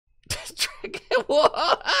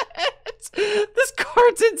What? This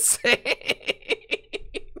card's insane.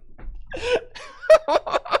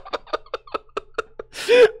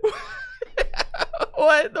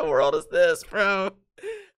 What in the world is this, bro?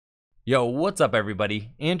 Yo, what's up everybody?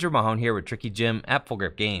 Andrew Mahone here with Tricky Jim at Full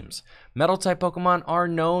Grip Games. Metal-type Pokemon are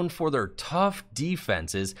known for their tough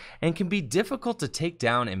defenses and can be difficult to take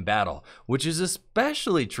down in battle, which is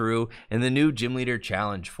especially true in the new Gym Leader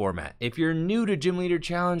Challenge format. If you're new to Gym Leader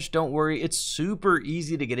Challenge, don't worry, it's super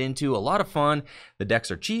easy to get into, a lot of fun, the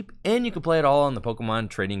decks are cheap, and you can play it all on the Pokemon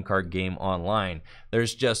trading card game online.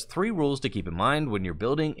 There's just 3 rules to keep in mind when you're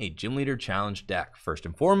building a Gym Leader Challenge deck. First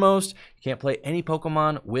and foremost, you can't play any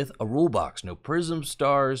Pokemon with a rule box. No Prism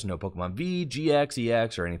Stars, no Pokemon V, GX,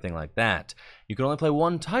 EX, or anything like that. You can only play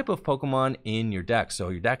one type of Pokemon in your deck, so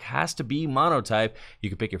your deck has to be monotype. You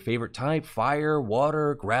can pick your favorite type, fire,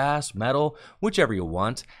 water, grass, metal, whichever you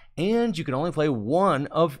want. And you can only play one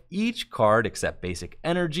of each card except basic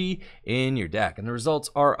energy in your deck. And the results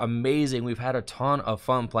are amazing. We've had a ton of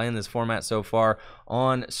fun playing this format so far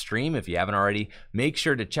on stream. If you haven't already, make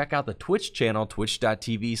sure to check out the Twitch channel,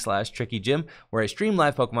 twitch.tv/TrickyJim, where I stream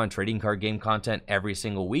live Pokemon trading card game content every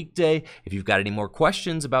single weekday. If you've got any more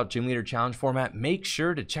questions about Gym Leader Challenge format, make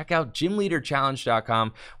sure to check out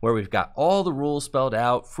gymleaderchallenge.com, where we've got all the rules spelled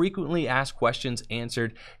out, frequently asked questions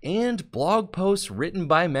answered, and blog posts written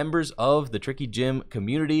by members of the Tricky Jim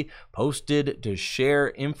community posted to share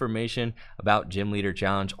information about Gym Leader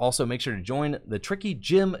Challenge. Also, make sure to join the Tricky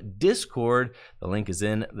Jim Discord. The link is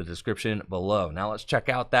in the description below. Now let's check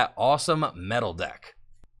out that awesome metal deck.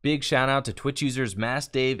 Big shout out to Twitch users Mass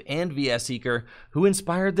Dave and VS Seeker who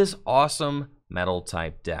inspired this awesome metal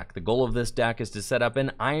type deck. The goal of this deck is to set up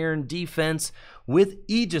an iron defense with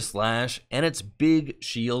Aegislash and its big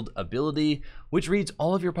shield ability, which reads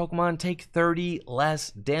all of your Pokemon take 30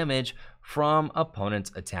 less damage from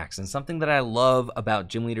opponents' attacks. And something that I love about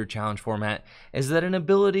Gym Leader Challenge format is that an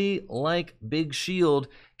ability like Big Shield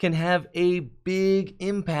can have a big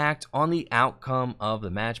impact on the outcome of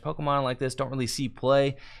the match. Pokemon like this don't really see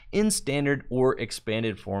play in standard or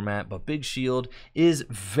expanded format, but Big Shield is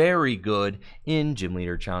very good in Gym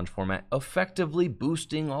Leader Challenge format, effectively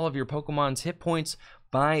boosting all of your Pokemon's hit points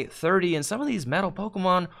by 30. And some of these metal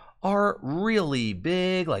Pokemon are really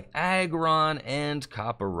big, like Aggron and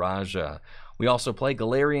Copperajah. We also play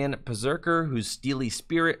Galarian Perrserker, whose Steely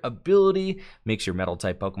Spirit ability makes your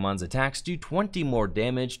metal-type Pokemon's attacks do 20 more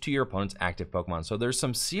damage to your opponent's active Pokemon. So there's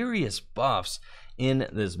some serious buffs in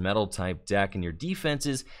this metal-type deck, and your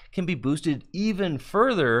defenses can be boosted even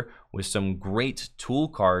further with some great tool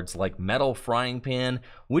cards like Metal Frying Pan,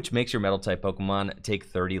 which makes your metal-type Pokemon take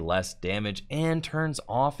 30 less damage and turns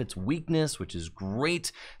off its weakness, which is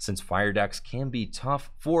great since fire decks can be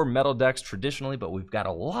tough for metal decks traditionally, but we've got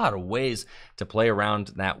a lot of ways to play around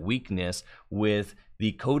that weakness with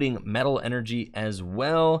the coding metal energy as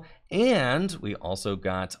well. And we also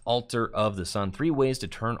got Altar of the Sun, 3 ways to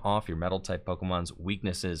turn off your metal type Pokemon's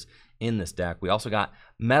weaknesses in this deck. We also got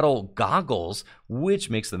Metal Goggles, which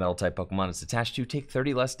makes the metal type Pokemon it's attached to take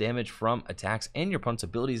 30 less damage from attacks, and your opponent's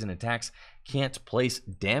abilities and attacks can't place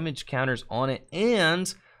damage counters on it.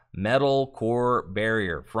 And Metal Core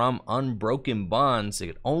Barrier from Unbroken Bonds.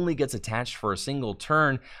 It only gets attached for a single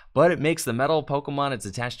turn, but it makes the metal Pokemon it's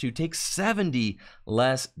attached to take 70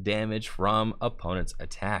 less damage from opponents'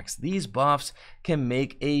 attacks. These buffs can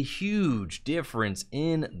make a huge difference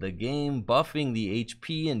in the game, buffing the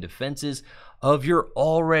HP and defenses of your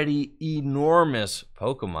already enormous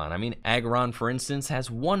Pokemon. I mean, Aggron, for instance,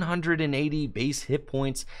 has 180 base hit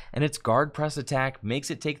points, and its Guard Press attack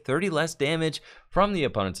makes it take 30 less damage from the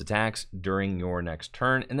opponent's attacks during your next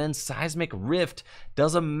turn. And then Seismic Rift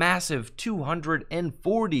does a massive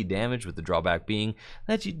 240 damage, with the drawback being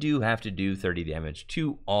that you do have to do 30 damage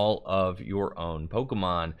to all of your own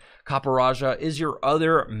Pokemon. Copperajah is your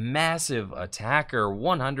other massive attacker,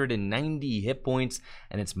 190 hit points,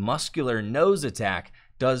 and its Muscular Nose attack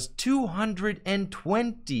does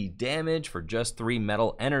 220 damage for just 3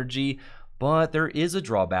 metal energy. But there is a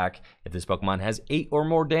drawback. If this Pokemon has 8 or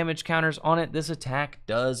more damage counters on it, this attack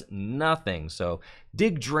does nothing. So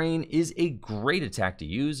Dig Drain is a great attack to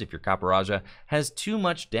use if your Copperajah has too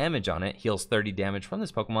much damage on it. Heals 30 damage from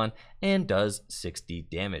this Pokemon and does 60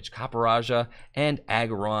 damage. Copperajah and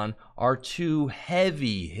Aggron are 2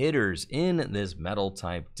 heavy hitters in this metal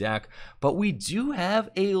type deck, but we do have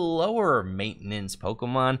a lower maintenance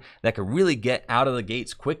Pokemon that can really get out of the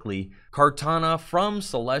gates quickly. Kartana from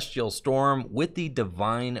Celestial Storm with the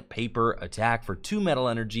Divine Paper attack for 2 metal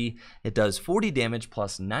energy. It does 40 damage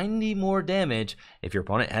plus 90 more damage if your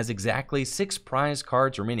opponent has exactly 6 prize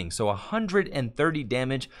cards remaining. So 130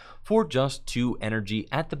 damage for just 2 energy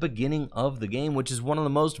at the beginning of the game, which is one of the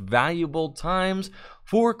most valuable times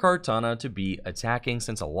for Kartana to be attacking,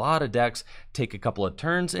 since a lot of decks take a couple of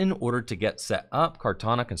turns in order to get set up.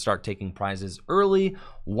 Kartana can start taking prizes early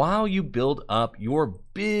while you build up your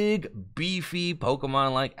big, beefy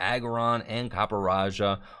Pokemon like Aggron and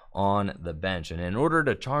Copperajah on the bench. And in order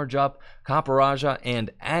to charge up Copperajah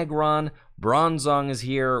and Aggron, Bronzong is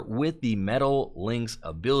here with the Metal Links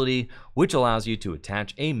ability, which allows you to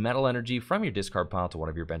attach a metal energy from your discard pile to one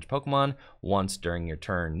of your bench Pokemon once during your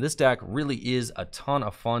turn. This deck really is a ton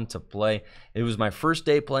of fun to play. It was my first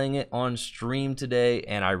day playing it on stream today,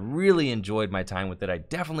 and I really enjoyed my time with it. I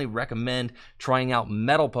definitely recommend trying out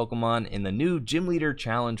Metal Pokemon in the new Gym Leader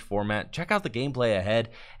Challenge format. Check out the gameplay ahead,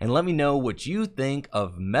 and let me know what you think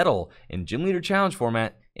of Metal in Gym Leader Challenge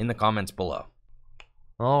format in the comments below.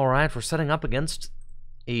 All right, we're setting up against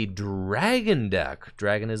a Dragon deck.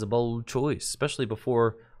 Dragon is a bold choice, especially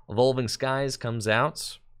before Evolving Skies comes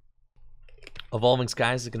out. Evolving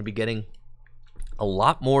Skies is going to be getting a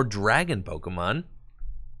lot more Dragon Pokemon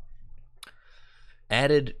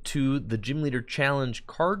added to the Gym Leader Challenge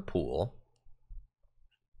card pool.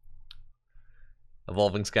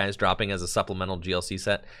 Evolving Skies dropping as a supplemental GLC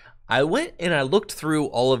set. I went and I looked through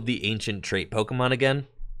all of the ancient trait Pokemon again,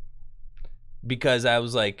 because I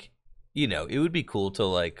was like, you know, it would be cool to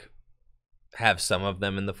like have some of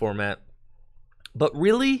them in the format. But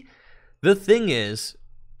really, the thing is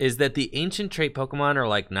that the ancient trait Pokemon are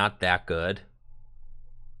like not that good.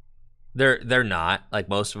 They're not. Like,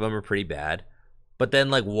 most of them are pretty bad. But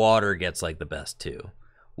then like Water gets like the best too.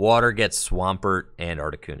 Water gets Swampert and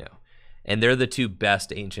Articuno. And they're the 2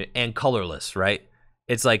 best ancient, and Colorless, right?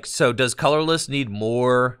 It's like, so does Colorless need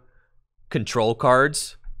more control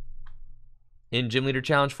cards in Gym Leader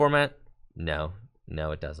Challenge format? No,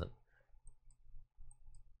 it doesn't.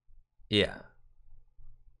 Yeah.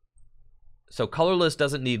 So Colorless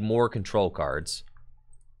doesn't need more control cards.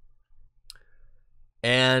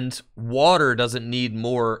 And Water doesn't need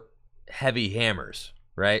more heavy hammers,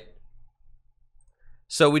 right?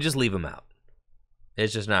 So we just leave them out.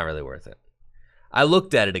 It's just not really worth it. I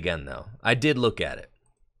looked at it again, though. I did look at it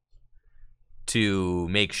to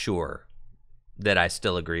make sure that I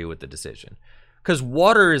still agree with the decision. Because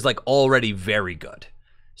Water is, like, already very good.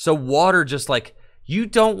 So Water just, like, you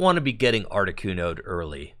don't want to be getting Articuno'd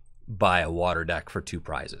early by a Water deck for 2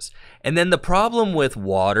 prizes. And then the problem with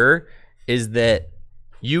Water is that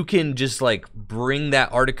you can just, like, bring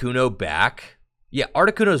that Articuno back. Yeah,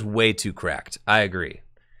 Articuno's way too cracked. I agree.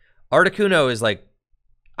 Articuno is, like,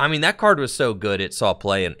 I mean, that card was so good it saw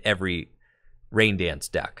play in every Rain Dance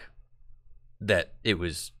deck that it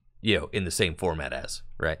was, you know, in the same format as,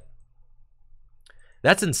 right?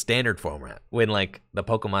 That's in standard format when, like, the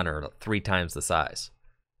Pokemon are 3 times the size.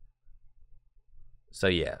 So,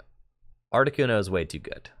 yeah. Articuno is way too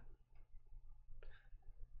good.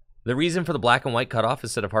 The reason for the black and white cutoff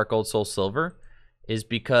instead of Heart Gold, Soul Silver is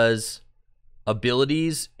because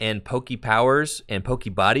abilities and Poke Powers and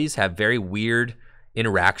Poke Bodies have very weird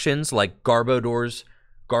interactions. Like Garbodor's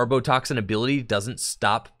Garbotoxin ability doesn't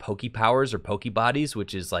stop Poke Powers or Poke Bodies,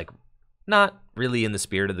 which is, like, not really in the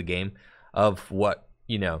spirit of the game of what,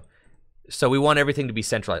 you know. So we want everything to be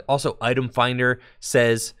centralized. Also, Item Finder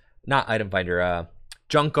says, not Item Finder,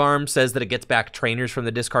 Junk Arm says that it gets back trainers from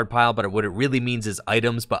the discard pile, but what it really means is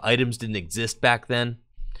items, but items didn't exist back then.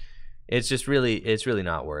 It's just really, it's really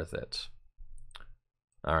not worth it.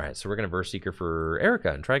 All right, so we're going to VerseSeeker for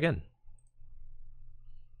Erica and try again.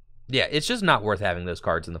 Yeah, it's just not worth having those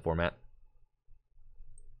cards in the format.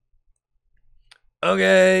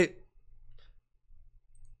 Okay.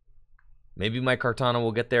 Maybe my Kartana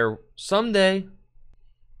will get there someday.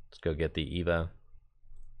 Let's go get the Evo.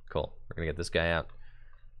 Cool. We're going to get this guy out.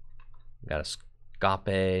 Got a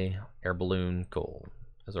Scape, Air Balloon. Cool.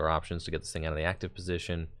 Those are options to get this thing out of the active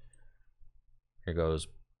position. Here goes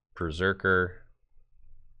Perrserker.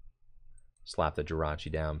 Slap the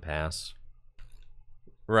Jirachi down, pass.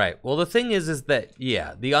 Right. Well, the thing is that,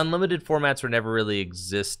 yeah, the unlimited formats were never really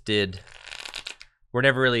existed. Were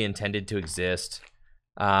never really intended to exist.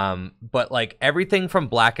 But, like, everything from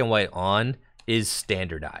black and white on is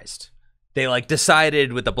standardized. They, like,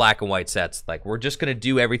 decided with the black and white sets, like, we're just going to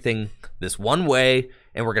do everything this one way,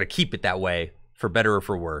 and we're going to keep it that way, for better or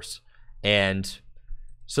for worse. And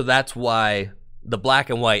so that's why the black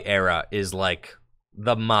and white era is, like,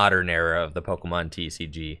 the modern era of the Pokemon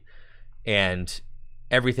TCG. And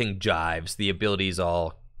everything jives. The abilities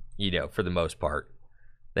all, you know, for the most part,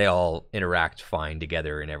 they all interact fine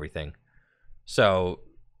together and everything. So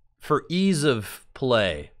for ease of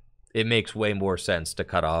play, it makes way more sense to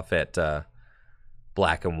cut off at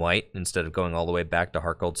black and white instead of going all the way back to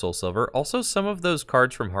Heart Gold Soul Silver. Also, some of those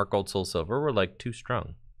cards from Heart Gold Soul Silver were like too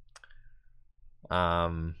strong. Yeah,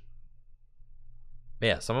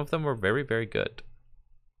 some of them were very, very good.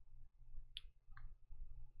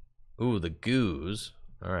 Ooh, the goos.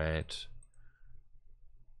 All right.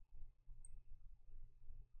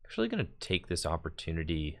 Actually gonna take this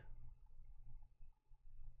opportunity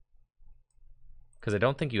because I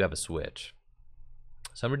don't think you have a switch.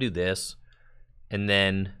 So I'm gonna do this, and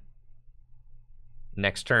then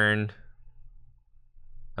next turn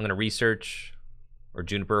I'm gonna research or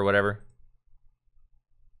Juniper or whatever.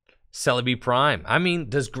 Celebi Prime. I mean,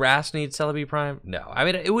 does grass need Celebi Prime? No. I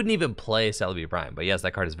mean, it wouldn't even play Celebi Prime, but yes,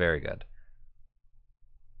 that card is very good.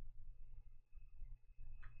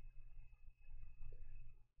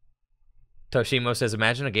 Toshimo says,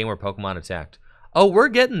 imagine a game where Pokemon attacked. Oh, we're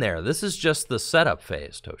getting there. This is just the setup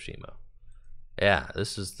phase, Toshimo. Yeah,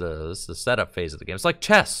 this is the setup phase of the game. It's like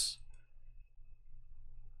chess.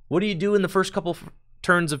 What do you do in the first couple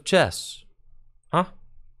turns of chess? Huh?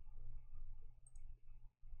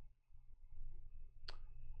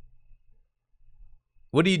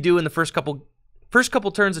 What do you do in the first couple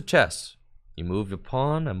turns of chess? You move a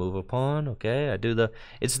pawn, I move a pawn, okay?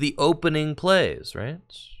 It's the opening plays, right?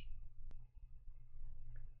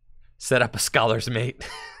 Set up a scholar's mate.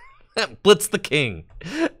 Blitz the king.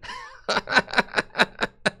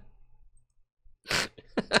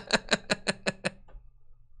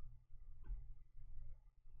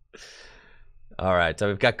 All right, so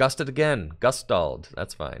we've got gusted again. Gustalled,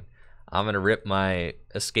 that's fine. I'm gonna rip my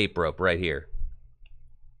escape rope right here.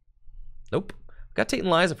 Nope. Got Tate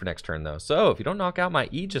Liza for next turn, though. So, if you don't knock out my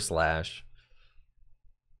Aegislash,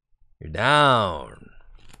 you're down.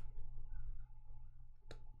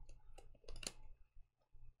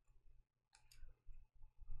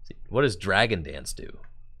 See, what does Dragon Dance do?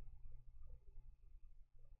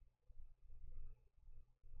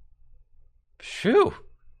 Phew.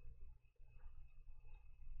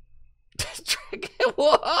 Dragon,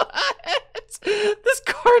 what? This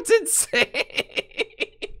card's insane.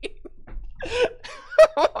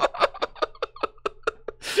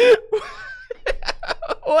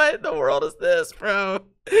 What in the world is this, bro?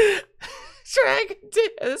 Dragon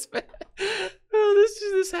Dance, man. Oh,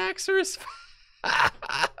 this Haxor is.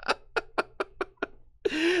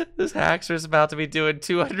 This Haxor is about to be doing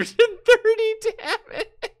 230 damage.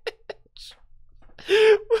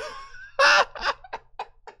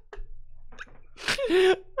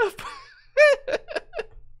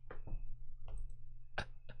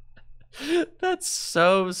 That's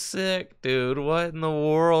so sick, dude. What in the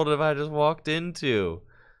world have I just walked into?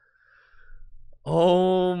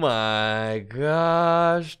 Oh my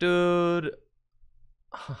gosh, dude.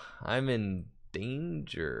 I'm in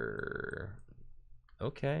danger.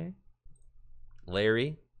 Okay.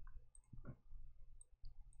 Larry.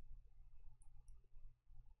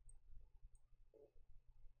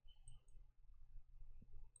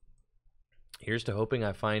 Here's to hoping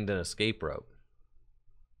I find an escape rope.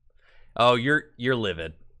 Oh, you're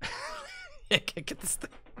livid. Get this thing.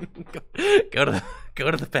 Go to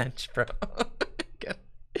the bench, bro.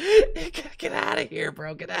 Get out of here,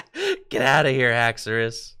 bro. Get out of here,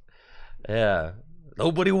 Haxorus. Yeah.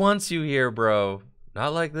 Nobody wants you here, bro.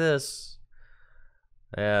 Not like this.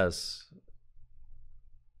 Yes.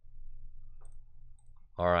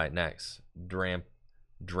 All right, next. Drampa.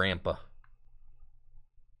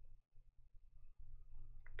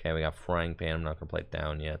 Okay, we got Frying Pan. I'm not going to play it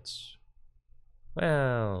down yet.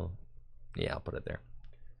 Well, yeah, I'll put it there.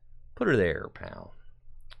 Put her there, pal.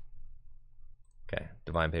 Okay,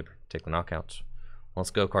 Divine Paper. Take the knockouts. Let's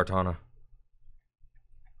go, Kartana.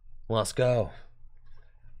 Let's go.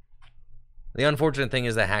 The unfortunate thing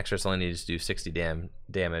is that Haxorus only needs to do 60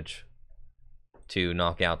 damage to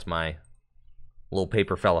knock out my little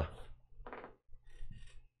paper fella.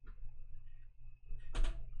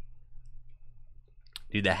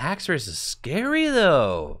 Dude, the Haxorus is scary,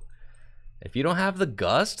 though. If you don't have the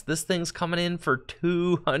Gust, this thing's coming in for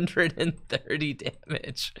 230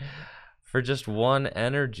 damage for just one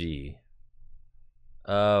energy.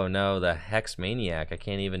 Oh, no, the Hex Maniac. I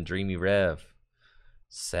can't even Dreamy Rev.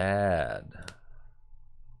 Sad.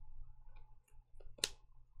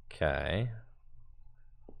 Okay.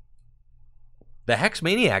 The Hex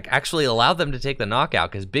Maniac actually allowed them to take the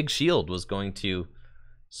knockout because Big Shield was going to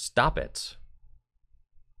stop it.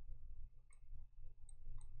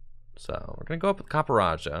 So we're going to go up with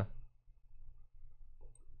Copperajah.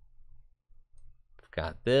 We've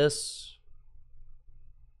got this.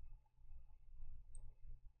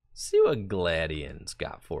 Let's see what Gladion's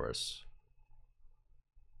got for us.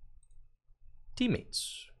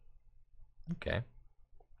 teammates. Okay.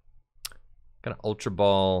 Gonna Ultra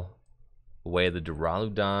Ball away the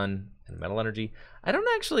Duraludon and Metal Energy. I don't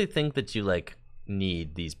actually think that you like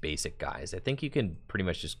need these basic guys. I think you can pretty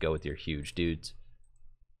much just go with your huge dudes.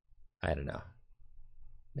 I don't know.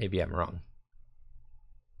 Maybe I'm wrong.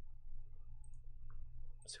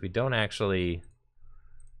 So we don't actually...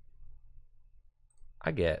 I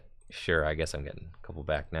guess I'm getting a couple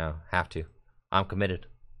back now. Have to. I'm committed.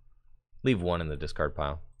 Leave one in the discard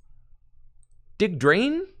pile. Dig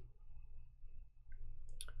Drain?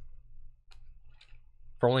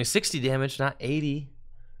 For only 60 damage, not 80.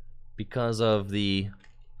 Because of the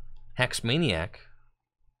Hex Maniac.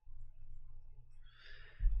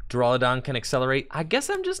 Duraludon can accelerate. I guess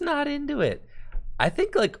I'm just not into it. I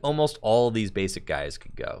think like almost all of these basic guys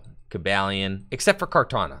could go. Cobalion, except for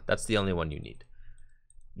Kartana. That's the only one you need.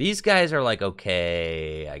 These guys are like,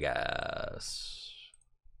 okay, I guess.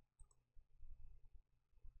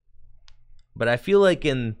 But I feel like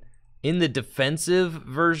in the defensive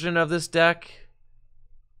version of this deck,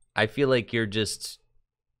 I feel like you're just...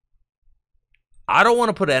 I don't want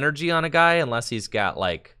to put energy on a guy unless he's got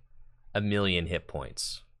like 1,000,000 hit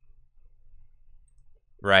points.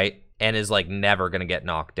 Right? And is like never going to get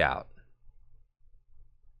knocked out.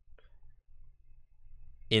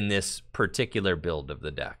 In this particular build of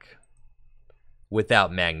the deck.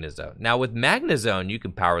 Without Magnezone. Now with Magnezone, you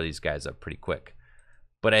can power these guys up pretty quick.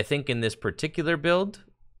 But I think in this particular build,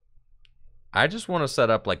 I just want to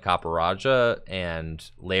set up like Copperajah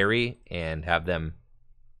and Larry and have them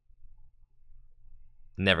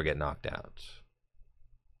never get knocked out.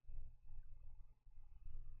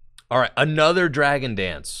 All right, another Dragon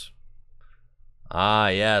Dance. Ah,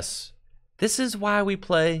 yes. This is why we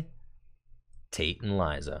play Tate and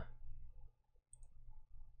Liza.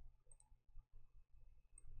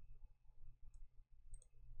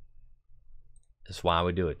 That's why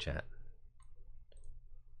we do it, chat.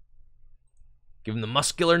 Give him the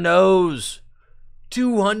muscular nose.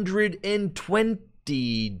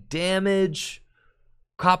 220 damage.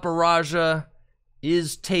 Copperajah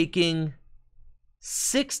is taking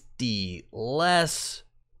 60 less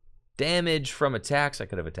damage from attacks. I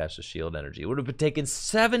could have attached a shield energy. It would have been taken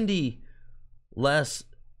 70 less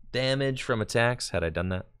damage from attacks had I done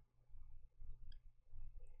that.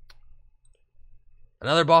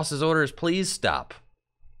 Another boss's orders, please stop.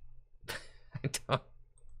 I don't...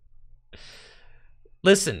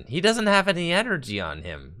 Listen, he doesn't have any energy on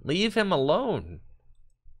him. Leave him alone.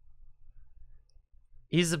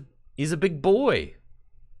 He's a big boy.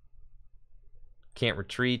 Can't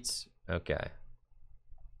retreat. Okay.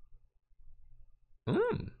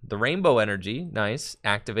 The rainbow energy, nice.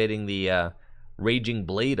 Activating the Raging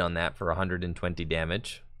Blade on that for 120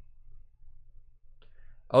 damage.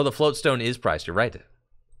 Oh, the floatstone is priced. You're right.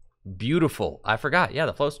 Beautiful. I forgot. Yeah,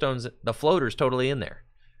 the floater's totally in there.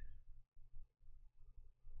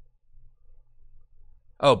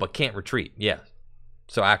 Oh, but can't retreat. Yeah.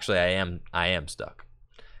 So actually I am stuck.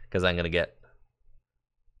 Because I'm gonna get,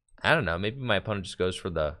 I don't know, maybe my opponent just goes for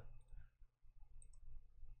the,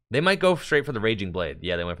 they might go straight for the Raging Blade.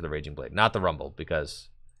 Yeah, they went for the Raging Blade, not the Rumble, because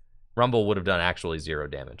Rumble would have done actually 0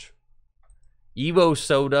 damage.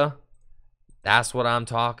 Evosoda, that's what I'm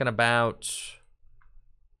talking about.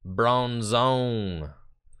 Bronzong,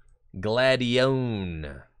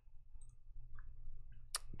 Gladion.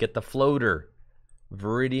 Get the floater.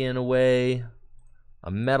 Viridian away.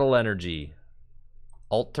 A Metal Energy.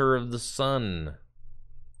 Altar of the Sun.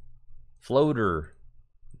 Floater.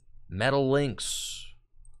 Metal Lynx.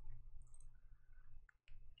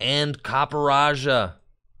 And Copperajah.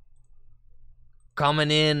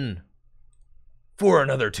 Coming in for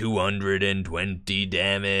another 220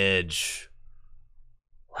 damage.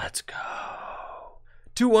 Let's go.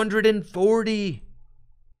 240.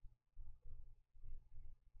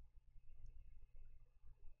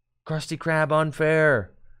 Krusty Krab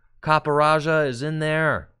unfair. Copperajah is in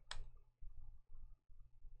there.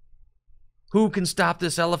 Who can stop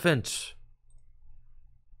this elephant?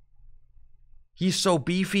 He's so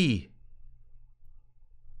beefy.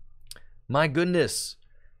 My goodness.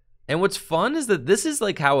 And what's fun is that this is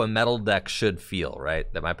like how a metal deck should feel,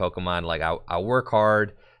 right? That my Pokemon, like, I work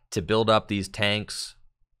hard to build up these tanks.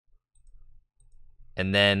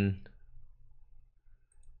 And then,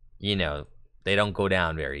 you know, they don't go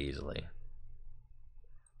down very easily.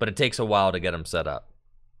 But it takes a while to get them set up.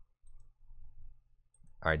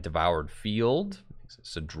 All right, Devoured Field.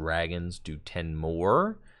 So dragons do 10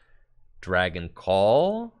 more. Dragon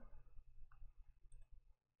Call.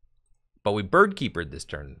 But we Bird Keepered this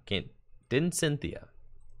turn. Didn't Cynthia?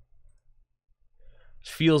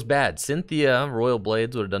 Feels bad. Cynthia Royal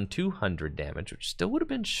Blades would have done 200 damage, which still would have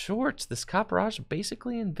been short. This Copperajah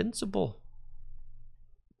basically invincible.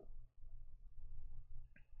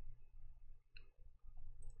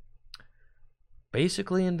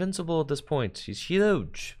 Basically invincible at this point. He's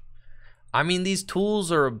huge. I mean, these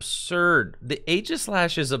tools are absurd. The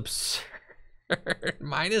Aegislash is absurd.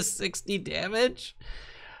 Minus 60 damage?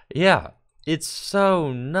 Yeah, it's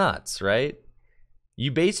so nuts, right?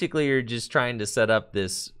 You basically are just trying to set up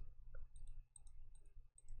this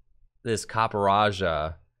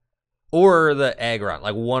Copperajah or the Aggron,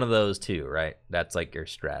 like one of those two, right? That's like your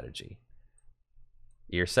strategy.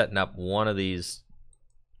 You're setting up one of these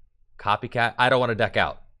copycat. I don't want to deck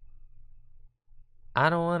out. I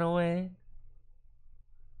don't want to wait.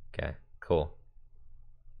 Okay, cool.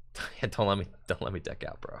 don't let me deck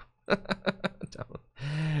out, bro.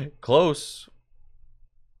 Close.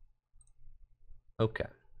 Okay.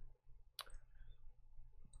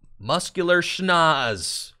 Muscular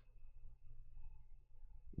schnoz.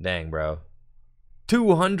 Dang, bro.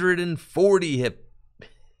 240 hit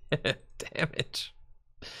damage.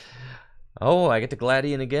 Oh, I get to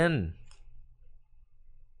Gladion again.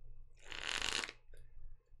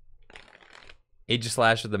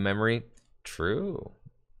 Aegislash with the memory. True.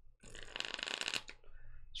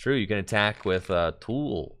 It's true. You can attack with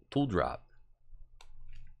tool drop.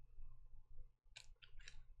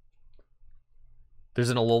 There's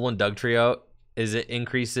an Alolan Dugtrio. Is it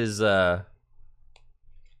increases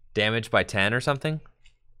damage by 10 or something?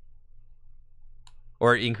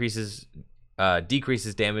 Or it increases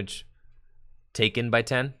decreases damage taken by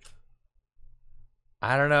 10?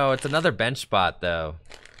 I don't know. It's another bench spot though.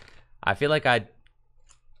 I feel like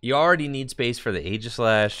you already need space for the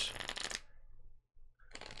Aegislash.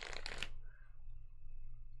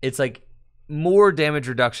 It's like more damage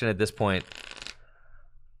reduction at this point.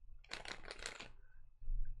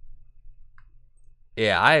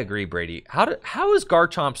 Yeah, I agree, Brady. How is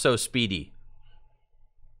Garchomp so speedy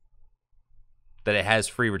that it has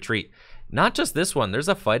free retreat? Not just this one. There's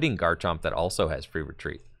a fighting Garchomp that also has free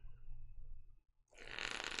retreat.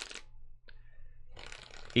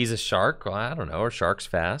 He's a shark? Well, I don't know. Are sharks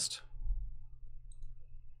fast?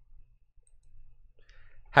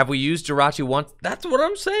 Have we used Jirachi once? That's what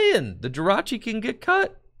I'm saying. The Jirachi can get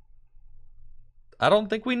cut. I don't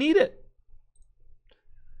think we need it.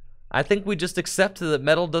 I think we just accept that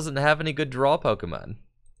Metal doesn't have any good draw Pokemon.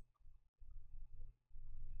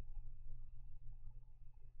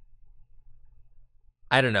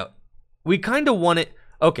 I don't know. We kind of want it.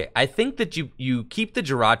 Okay, I think that you keep the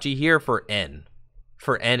Jirachi here for N.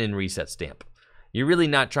 For N and reset stamp. You're really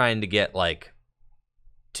not trying to get like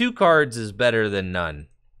 2 cards is better than none.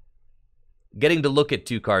 Getting to look at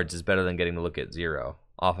 2 cards is better than getting to look at 0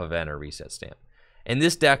 off of N or reset stamp. And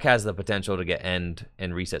this deck has the potential to get end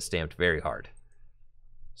and reset stamped very hard.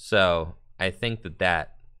 So I think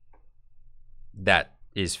that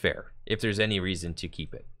is fair. If there's any reason to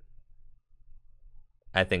keep it,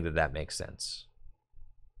 I think that makes sense.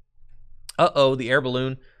 Uh-oh, the air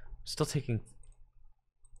balloon still taking...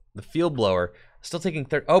 The field blower still taking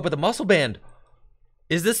 30. Oh, but the muscle band.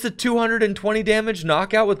 Is this the 220 damage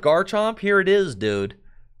knockout with Garchomp? Here it is, dude.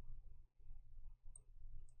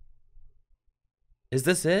 Is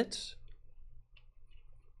this it?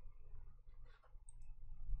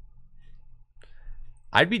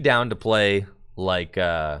 I'd be down to play like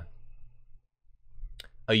a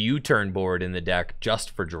U-turn board in the deck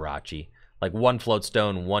just for Jirachi. Like 1 float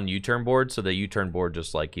stone, 1 U-turn board, so the U-turn board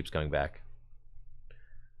just like keeps coming back.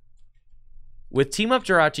 With Team Up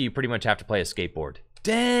Jirachi, you pretty much have to play a skateboard.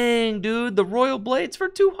 Dang, dude, the Royal Blades for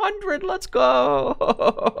 200. Let's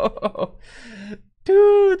go.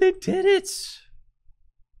 Dude, they did it.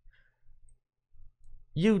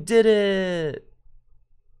 You did it.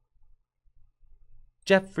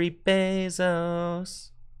 Jeffrey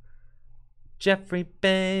Bezos. Jeffrey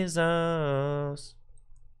Bezos.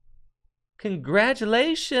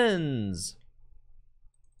 Congratulations.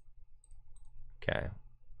 Okay.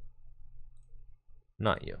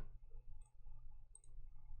 Not you.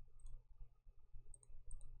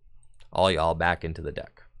 All y'all back into the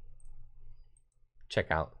deck. Check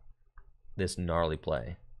out this gnarly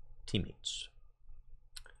play. Teammates.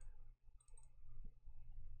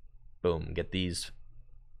 Boom. Get these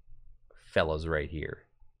fellas right here.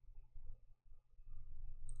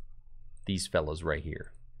 These fellas right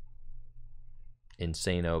here.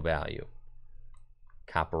 Insano value.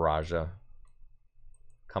 Copperajah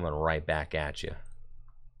coming right back at you.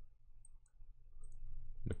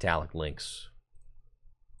 Metallic links.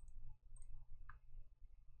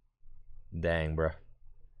 Dang, bruh.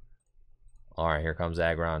 Alright, here comes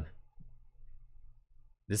Aggron.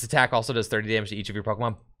 This attack also does 30 damage to each of your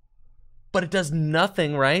Pokemon, but it does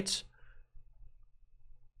nothing, right?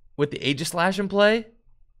 With the Aegislash in play?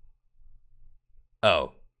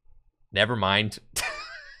 Oh, never mind.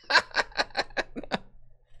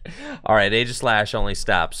 All right, Aegislash only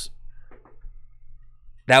stops.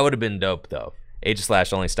 That would have been dope, though.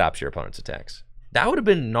 Aegislash only stops your opponent's attacks. That would have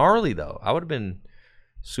been gnarly, though. I would have been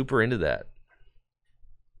super into that.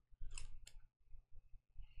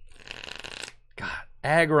 God,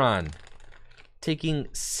 Aggron taking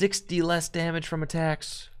 60 less damage from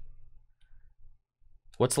attacks.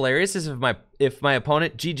 What's hilarious is if my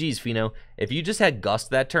opponent, GG's Fino, if you just had Gust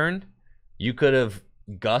that turn, you could have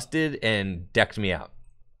Gusted and decked me out.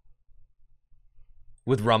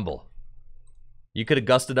 With Rumble. You could have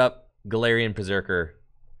Gusted up Galarian Perrserker,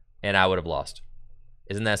 and I would have lost.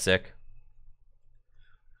 Isn't that sick?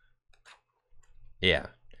 Yeah.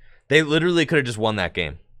 They literally could have just won that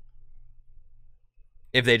game.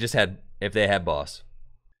 If they had boss.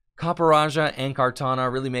 Copperajah and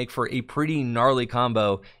Kartana really make for a pretty gnarly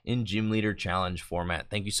combo in Gym Leader Challenge format.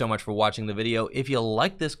 Thank you so much for watching the video. If you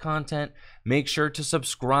like this content, make sure to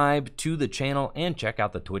subscribe to the channel and check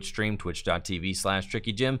out the Twitch stream,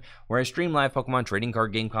 twitch.tv/TrickyGym, where I stream live Pokemon trading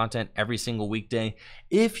card game content every single weekday.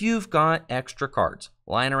 If you've got extra cards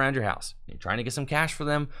lying around your house, you're trying to get some cash for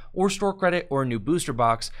them, or store credit, or a new booster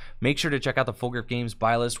box, make sure to check out the Full Grip Games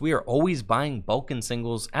buy list. We are always buying bulk and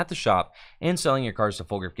singles at the shop, and selling your cards to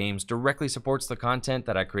Full Grip Games directly supports the content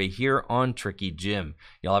that I create here on Tricky Gym.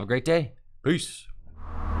 Y'all have a great day. Peace.